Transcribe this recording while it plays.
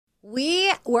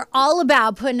We were all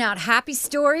about putting out happy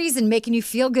stories and making you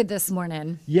feel good this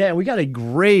morning. Yeah, we got a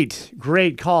great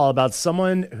call about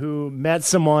someone who met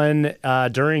someone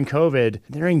during COVID.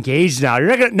 They're engaged now.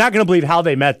 You're not going to believe how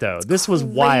they met, though. This was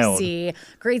wild. Crazy.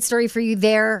 Great story for you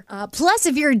there. Plus,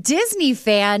 if you're a Disney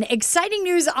fan, exciting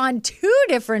news on two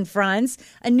different fronts.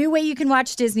 A new way you can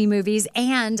watch Disney movies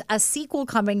and a sequel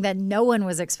coming that no one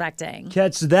was expecting.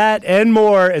 Catch that and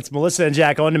more. It's Melissa and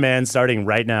Jack On Demand starting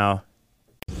right now.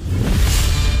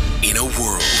 In a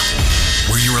world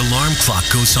where your alarm clock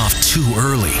goes off too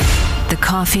early, the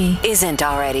coffee isn't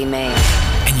already made,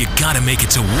 and you gotta make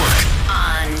it to work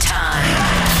on time.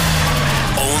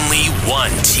 Only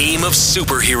one team of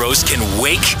superheroes can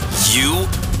wake you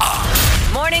up.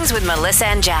 Mornings with Melissa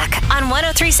and Jack on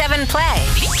 103.7 Play.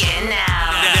 Begin now.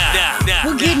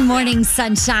 Well, good morning,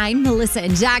 sunshine. Melissa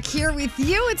and Jack here with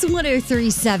you. It's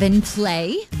 103.7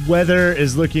 Play. Weather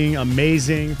is looking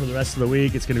amazing for the rest of the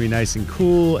week. It's going to be nice and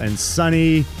cool and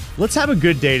sunny. Let's have a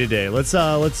good day today. Let's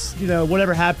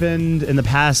whatever happened in the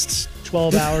past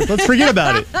 12 hours, let's forget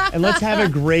about it. And let's have a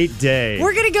great day.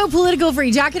 We're going to go political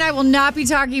free. Jack and I will not be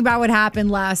talking about what happened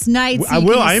last night. So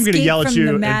I am going to yell at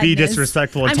you and be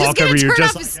disrespectful and talk over you.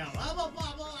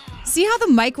 See how the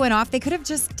mic went off? They could have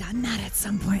just done that at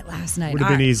some point last night. Would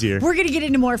have been easier. We're going to get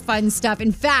into more fun stuff.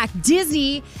 In fact,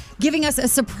 Disney giving us a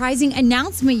surprising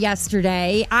announcement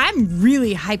yesterday. I'm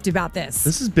really hyped about this.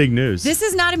 This is big news. This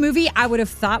is not a movie I would have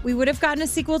thought we would have gotten a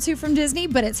sequel to from Disney,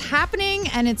 but it's happening,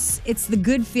 and it's the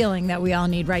good feeling that we all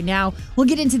need right now. We'll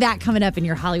get into that coming up in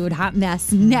your Hollywood Hot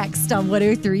Mess next on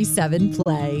 103.7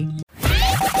 Play.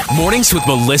 Mornings with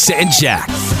Melissa and Jack.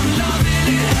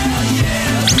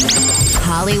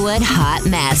 Hollywood Hot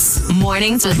Mess.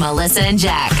 Mornings with Melissa and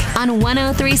Jack on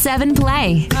 103.7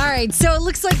 Play. All right, so it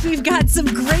looks like we've got some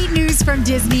great news from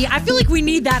Disney. I feel like we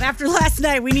need that after last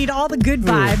night. We need all the good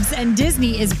vibes, and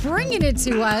Disney is bringing it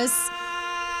to us.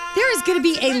 There is going to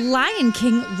be a Lion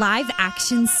King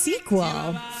live-action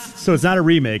sequel. So it's not a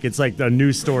remake. It's like a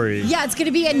new story. Yeah, it's going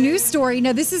to be a new story.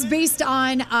 Now, this is based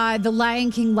on the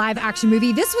Lion King live-action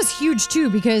movie. This was huge, too,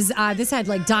 because this had,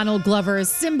 like, Donald Glover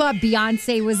as Simba.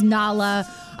 Beyonce was Nala.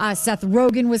 Seth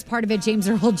Rogen was part of it. James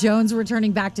Earl Jones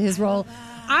returning back to his role.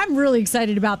 I'm really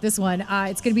excited about this one.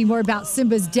 It's going to be more about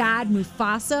Simba's dad,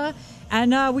 Mufasa.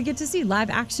 And we get to see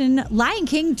live-action Lion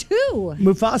King 2.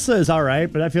 Mufasa is all right,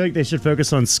 but I feel like they should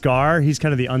focus on Scar. He's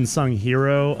kind of the unsung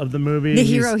hero of the movie.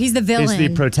 He's the villain. He's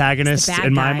the protagonist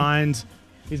in my guy. mind.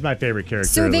 He's my favorite character.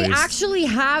 So they actually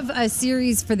have a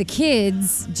series for the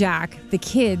kids, Jack, the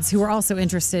kids who are also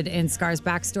interested in Scar's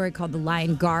backstory called The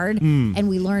Lion Guard. And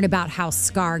we learn about how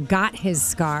Scar got his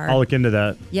scar. I'll look into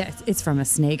that. Yeah, it's from a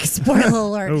snake. Spoiler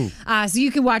alert. So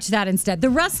you can watch that instead. The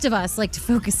rest of us like to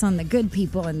focus on the good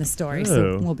people in the story.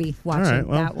 So we'll be watching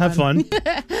that one. Have fun.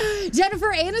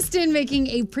 Jennifer Aniston making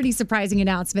a pretty surprising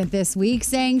announcement this week,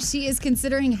 saying she is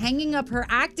considering hanging up her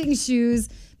acting shoes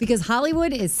because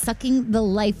Hollywood is sucking the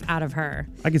life out of her.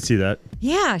 I can see that.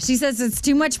 Yeah, she says it's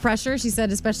too much pressure. She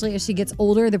said especially as she gets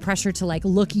older, the pressure to like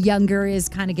look younger is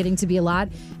kind of getting to be a lot.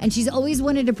 And she's always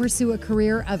wanted to pursue a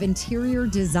career of interior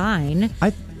design.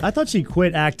 I thought she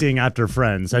quit acting after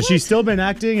Friends. Has she still been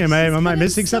acting? Am I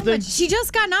missing something? She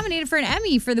just got nominated for an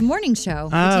Emmy for The Morning Show,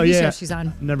 the Oh, TV yeah. show she's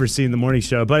on. Never seen The Morning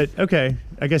Show, but okay.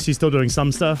 I guess she's still doing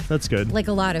some stuff. That's good. Like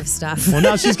a lot of stuff. Well,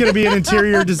 now she's going to be an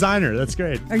interior designer. That's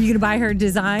great. Are you going to buy her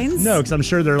designs? No, because I'm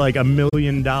sure they're like $1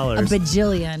 million. A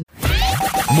bajillion.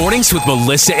 Mornings with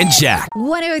Melissa and Jack.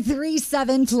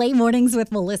 103.7 Play Mornings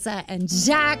with Melissa and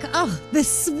Jack. Oh, the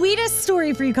sweetest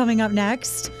story for you coming up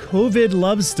next. COVID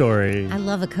love story. I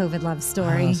love a COVID love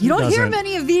story. Who You don't hear doesn't?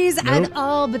 many of these Nope. at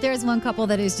all, but there's one couple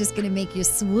that is just going to make you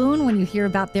swoon when you hear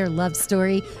about their love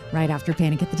story right after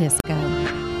Panic at the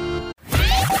Disco.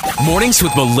 Mornings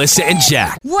with Melissa and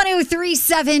Jack.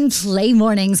 103.7 Play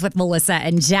Mornings with Melissa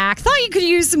and Jack. Thought you could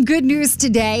use some good news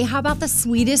today. How about the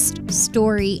sweetest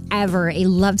story ever? A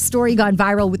love story gone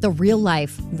viral with the real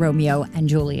life Romeo and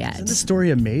Juliet. Isn't the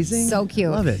story amazing? So cute.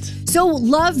 Love it. So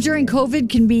love during COVID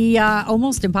can be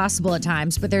almost impossible at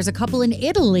times, but there's a couple in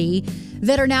Italy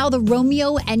that are now the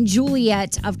Romeo and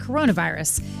Juliet of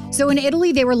coronavirus. So in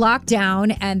Italy, they were locked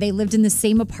down and they lived in the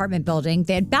same apartment building.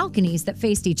 They had balconies that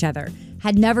faced each other.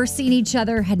 Had never seen each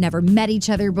other, had never met each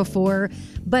other before.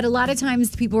 But a lot of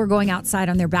times people were going outside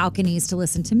on their balconies to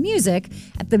listen to music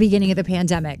at the beginning of the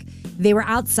pandemic. They were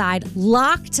outside,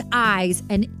 locked eyes,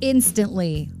 and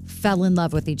instantly fell in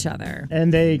love with each other.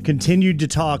 And they continued to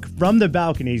talk from the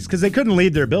balconies because they couldn't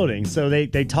leave their building. So they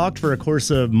talked for a course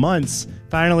of months.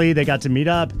 Finally, they got to meet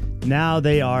up. Now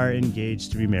they are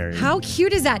engaged to be married. How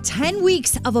cute is that? 10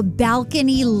 weeks of a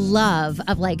balcony love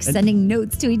of like sending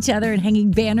notes to each other and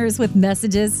hanging banners with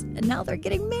messages. And now they're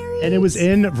getting married. And it was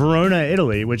in Verona,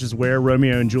 Italy, which is where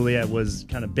Romeo and Juliet was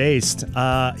kind of based.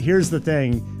 Here's the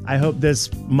thing. I hope this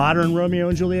modern Romeo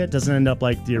and Juliet doesn't end up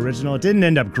like the original. It didn't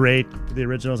end up great for the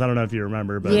originals. I don't know if you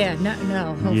remember, but yeah, no,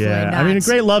 hopefully not. I mean, a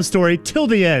great love story till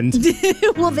the end.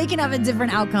 Well, they can have a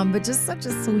different outcome, but just such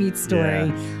a sweet story.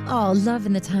 Yeah. Oh, love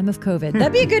in the time of COVID.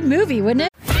 That'd be a good movie, wouldn't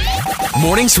it?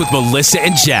 Mornings with Melissa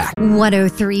and Jack.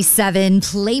 1037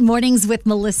 Play Mornings with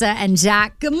Melissa and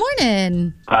Jack. Good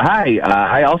morning. Hi.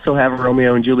 I also have a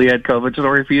Romeo and Juliet COVID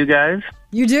story for you guys.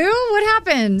 You do? What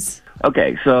happened?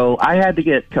 Okay, so I had to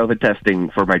get COVID testing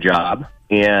for my job.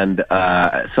 And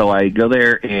so I go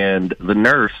there, and the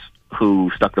nurse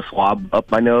who stuck the swab up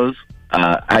my nose,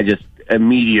 I just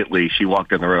immediately, she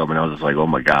walked in the room, and I was just like, oh,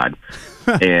 my God.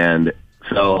 And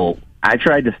so I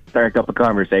tried to start up a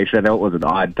conversation. I know it was an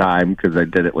odd time because I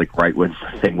did it like right when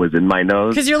the thing was in my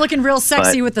nose. Because you're looking real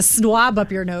sexy with the swab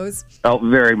up your nose. Oh,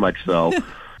 very much so.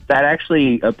 That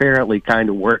actually apparently kind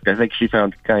of worked. I think she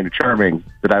found it kind of charming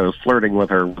that I was flirting with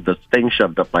her with this thing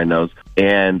shoved up my nose.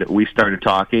 And we started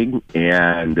talking,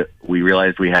 and we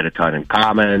realized we had a ton in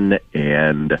common.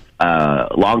 And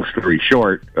long story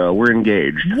short, we're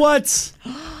engaged. What?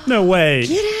 No way.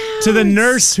 Get out. To the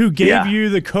nurse who gave Yeah. you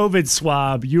the COVID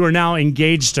swab, you are now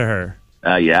engaged to her.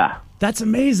 Yeah. That's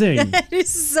amazing. That is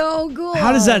so cool.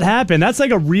 How does that happen? That's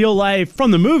like a real life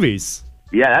from the movies.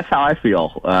 Yeah, that's how I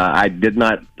feel. I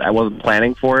wasn't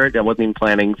planning for it. I wasn't even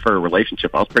planning for a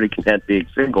relationship. I was pretty content being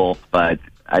single, but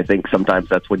I think sometimes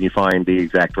that's when you find the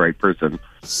exact right person.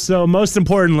 So most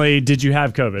importantly, did you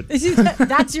have COVID?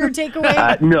 That's your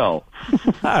takeaway? No.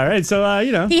 All right.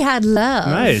 So, He had love.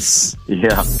 nice.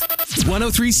 Yeah.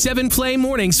 1037 Play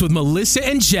Mornings with Melissa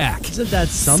and Jack. Isn't that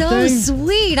So something?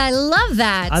 sweet. I love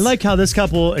that. I like how this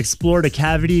couple explored a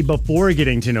cavity before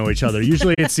getting to know each other.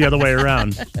 Usually it's the other way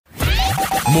around.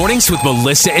 Mornings with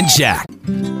Melissa and Jack.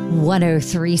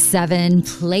 1037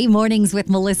 Play Mornings with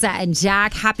Melissa and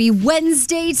Jack. Happy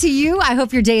Wednesday to you. I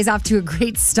hope your day is off to a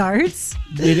great start.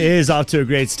 It is off to a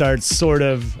great start, sort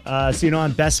of.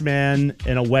 I'm best man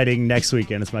in a wedding next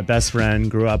weekend. It's my best friend.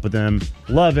 Grew up with him.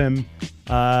 Love him.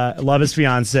 Love his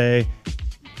fiance.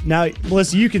 Now,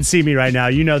 Melissa, you can see me right now.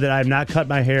 You know that I have not cut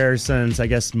my hair since, I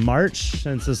guess, March,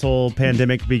 since this whole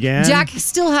pandemic began. Jack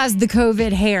still has the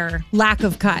COVID hair, lack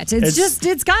of cut.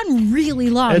 It's gotten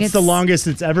really long. It's the longest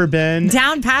it's ever been.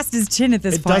 Down past his chin at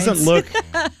this It point. doesn't look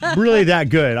really that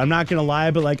good. I'm not gonna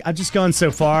lie, but like I've just gone so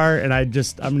far, and I'm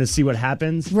gonna see what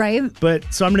happens. Right. But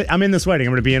so I'm in this wedding.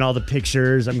 I'm gonna be in all the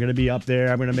pictures. I'm gonna be up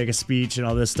there. I'm gonna make a speech and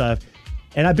all this stuff.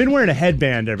 And I've been wearing a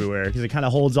headband everywhere because it kind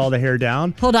of holds all the hair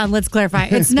down. Hold on, let's clarify.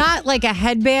 It's not like a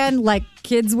headband like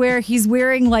kids wear. He's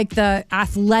wearing like the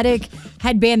athletic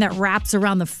headband that wraps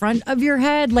around the front of your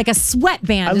head, like a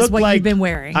sweatband is what you've been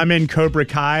wearing. I'm in Cobra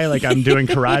Kai, like I'm doing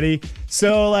karate.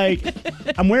 So like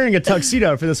I'm wearing a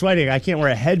tuxedo for this wedding. I can't wear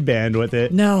a headband with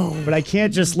it. No. But I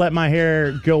can't just let my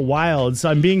hair go wild. So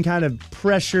I'm being kind of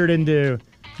pressured into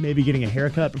maybe getting a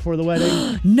haircut before the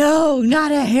wedding. No,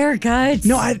 not a haircut.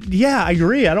 No, I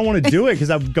agree. I don't want to do it because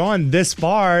I've gone this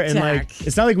far, and Jack. like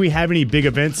it's not like we have any big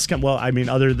events. Well, I mean,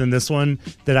 other than this one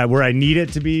where I need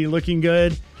it to be looking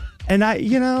good. And I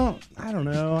don't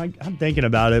know. I'm thinking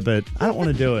about it, but I don't want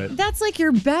to do it. That's like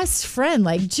your best friend.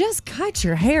 Like, just cut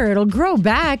your hair. It'll grow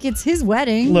back. It's his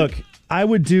wedding. Look, I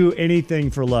would do anything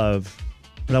for love,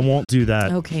 but I won't do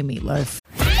that. Okay, Meatloaf.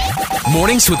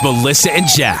 Mornings with Melissa and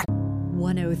Jack.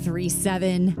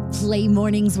 1037 Play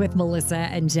Mornings with Melissa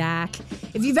and Jack.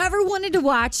 If you've ever wanted to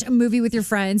watch a movie with your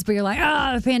friends, but you're like,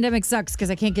 the pandemic sucks because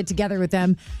I can't get together with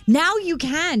them, now you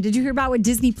can. Did you hear about what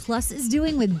Disney Plus is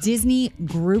doing with Disney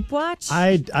Group Watch?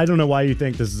 I don't know why you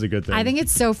think this is a good thing. I think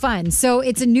it's so fun. So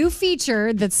it's a new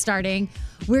feature that's starting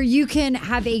where you can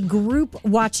have a group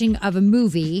watching of a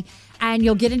movie and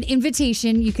you'll get an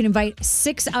invitation. You can invite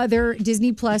 6 other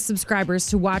Disney Plus subscribers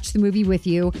to watch the movie with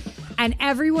you. And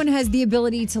everyone has the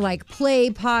ability to like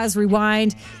play, pause,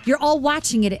 rewind. You're all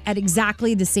watching it at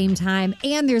exactly the same time.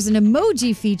 And there's an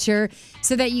emoji feature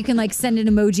so that you can like send an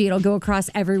emoji. It'll go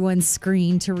across everyone's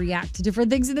screen to react to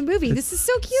different things in the movie. This is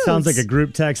so cute. Sounds like a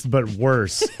group text, but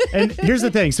worse. And here's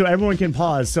the thing. So everyone can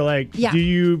pause. So like, Yeah. do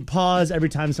you pause every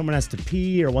time someone has to pee?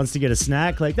 pee or wants to get a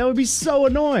snack, like that would be so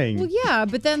annoying. Well, yeah,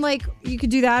 but then like you could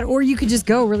do that, or you could just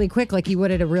go really quick like you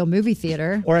would at a real movie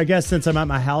theater. Or I guess since I'm at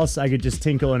my house, I could just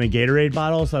tinkle in a Gatorade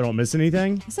bottle so I don't miss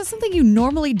anything. Is that something you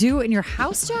normally do in your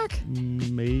house, Jack?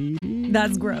 Maybe.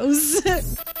 That's gross.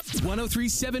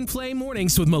 1037 Play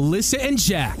Mornings with Melissa and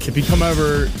Jack. If you come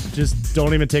over, just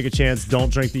don't even take a chance.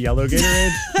 Don't drink the yellow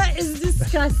Gatorade. That is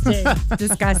disgusting.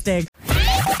 Disgusting.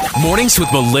 Mornings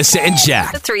with Melissa and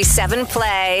Jack. 1037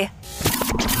 Play.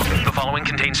 The following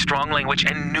contains strong language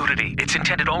and nudity. It's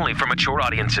intended only for mature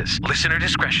audiences. Listener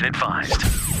discretion advised.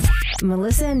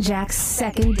 Melissa and Jack's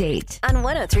second date on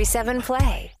 1037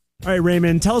 Play. All right,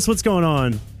 Raymond, tell us what's going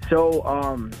on. So,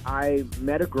 I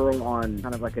met a girl on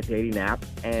kind of like a dating app,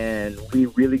 and we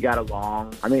really got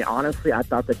along. I mean, honestly, I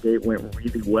thought the date went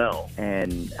really well,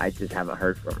 and I just haven't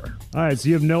heard from her. All right, so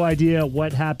you have no idea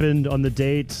what happened on the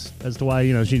date as to why,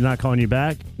 she's not calling you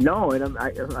back? No, and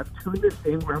I'm doing this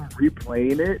thing where I'm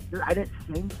replaying it. I didn't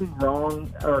say anything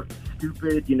wrong or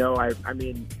stupid, I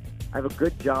mean, I have a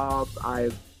good job.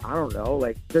 I don't know,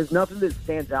 like, there's nothing that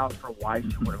stands out for why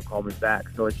she wouldn't call me back.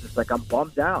 So it's just like I'm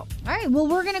bummed out. All right, well,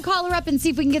 we're going to call her up and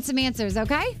see if we can get some answers,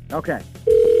 okay? Okay.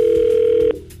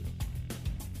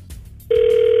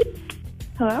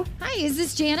 Hello? Hi, is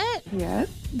this Janet?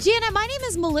 Yes. Janet, my name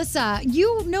is Melissa.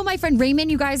 You know my friend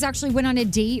Raymond. You guys actually went on a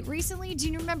date recently.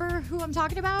 Do you remember who I'm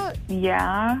talking about?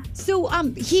 Yeah. So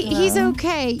he's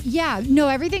okay. Yeah, no,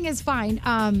 everything is fine.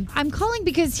 I'm calling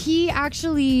because he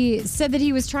actually said that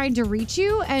he was trying to reach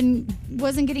you and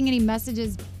wasn't getting any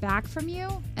messages back from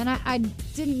you. And I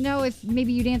didn't know if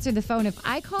maybe you'd answer the phone if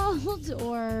I called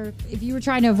or if you were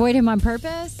trying to avoid him on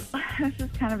purpose. This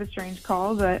is kind of a strange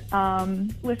call, but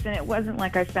listen, it wasn't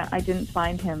like I didn't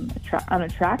find him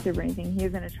unattractive or anything. He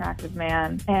is an attractive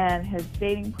man, and his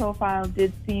dating profile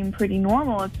did seem pretty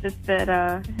normal. It's just that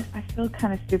I feel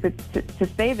kind of stupid to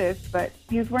say this, but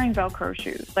he was wearing Velcro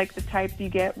shoes, like the type you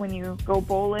get when you go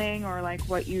bowling, or like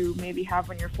what you maybe have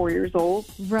when you're 4 years old.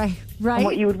 Right. And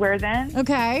what you would wear then.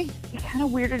 Okay. It kind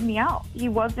of weirded me out. He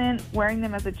wasn't wearing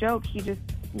them as a joke. He just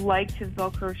liked his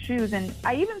Velcro shoes, and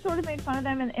I even sort of made fun of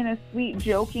them in a sweet,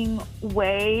 joking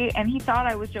way, and he thought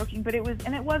I was joking, but it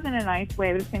wasn't a nice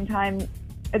way. But at the same time,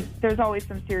 there's always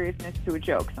some seriousness to a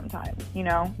joke sometimes,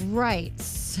 Right.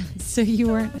 So you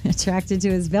weren't attracted to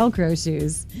his Velcro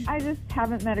shoes. I just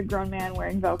haven't met a grown man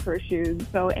wearing Velcro shoes.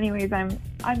 So anyways,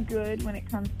 I'm good when it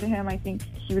comes to him. I think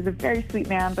he was a very sweet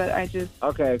man, but I just...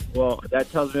 Okay, well, that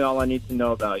tells me all I need to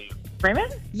know about you.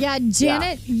 Raymond? Yeah,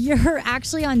 Janet, You're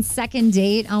actually on second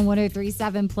date on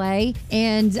 1037 Play.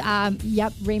 And,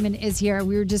 yep, Raymond is here.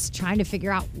 We were just trying to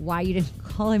figure out why you didn't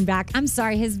call him back. I'm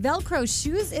sorry, his Velcro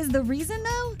shoes is the reason,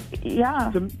 though?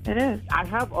 Yeah, it is. I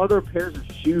have other pairs of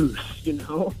shoes,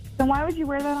 Then why would you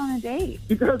wear that on a date?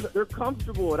 Because they're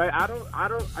comfortable, and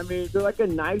I mean, they're like a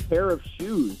nice pair of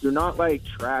shoes. They're not like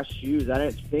trash shoes. I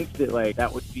didn't think that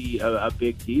that would be a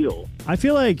big deal. I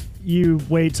feel like you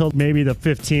wait till maybe the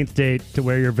 15th date to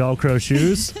wear your Velcro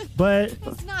shoes, but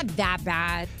It's not that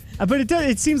bad. But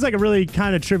it seems like a really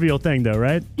kind of trivial thing, though,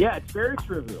 right? Yeah, it's very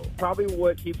trivial. Probably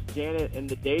what keeps Janet in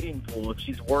the dating pool if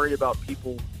she's worried about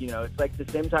people, it's like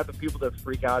the same type of people that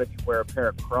freak out if you wear a pair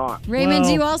of Crocs. Raymond, Well-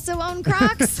 do you also own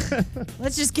Crocs?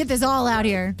 Let's just get this all out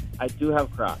here. I do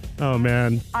have Crocs. Oh,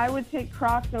 man. I would take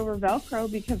Crocs over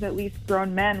Velcro because at least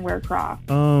grown men wear Crocs.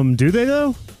 Do they,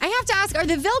 though? I have to ask, are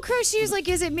the Velcro shoes,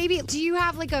 do you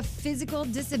have a physical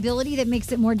disability that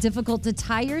makes it more difficult to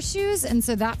tie your shoes? And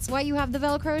so that's why you have the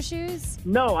Velcro shoes?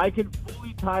 No, I can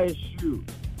fully tie a shoe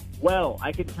well.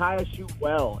 I can tie a shoe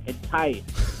well and tight.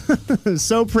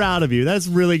 So proud of you. That's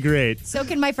really great. So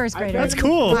can my first grader. That's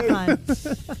cool. Rock on.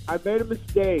 I made a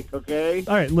mistake, okay?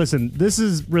 All right, listen, this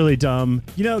is really dumb.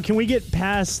 Can we get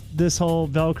past this whole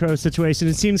Velcro situation?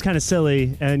 It seems kind of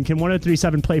silly. And can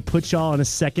 1037 Play put y'all on a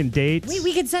second date?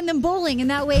 We could send them bowling, and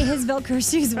that way his Velcro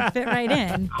shoes would fit right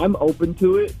in. I'm open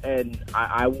to it, and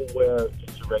I will wear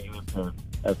just a regular pair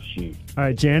of shoes. All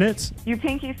right, Janet? You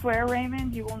pinky swear,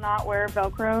 Raymond, you will not wear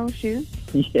Velcro shoes?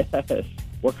 Yes.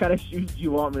 What kind of shoes do you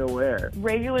want me to wear?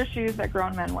 Regular shoes that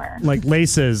grown men wear. Like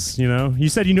laces, You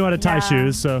said you knew how to tie Yeah.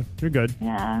 shoes, so you're good.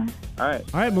 Yeah. All right.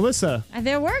 All right, Melissa.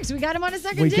 That works. We got him on a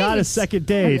second We date. got a second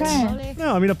date. Okay.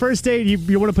 No, I mean, a first date,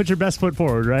 you want to put your best foot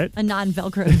forward, right? A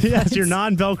non-Velcro. Yes, your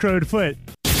non-Velcroed foot.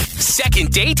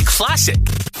 Second date classic.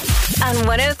 On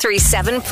 1037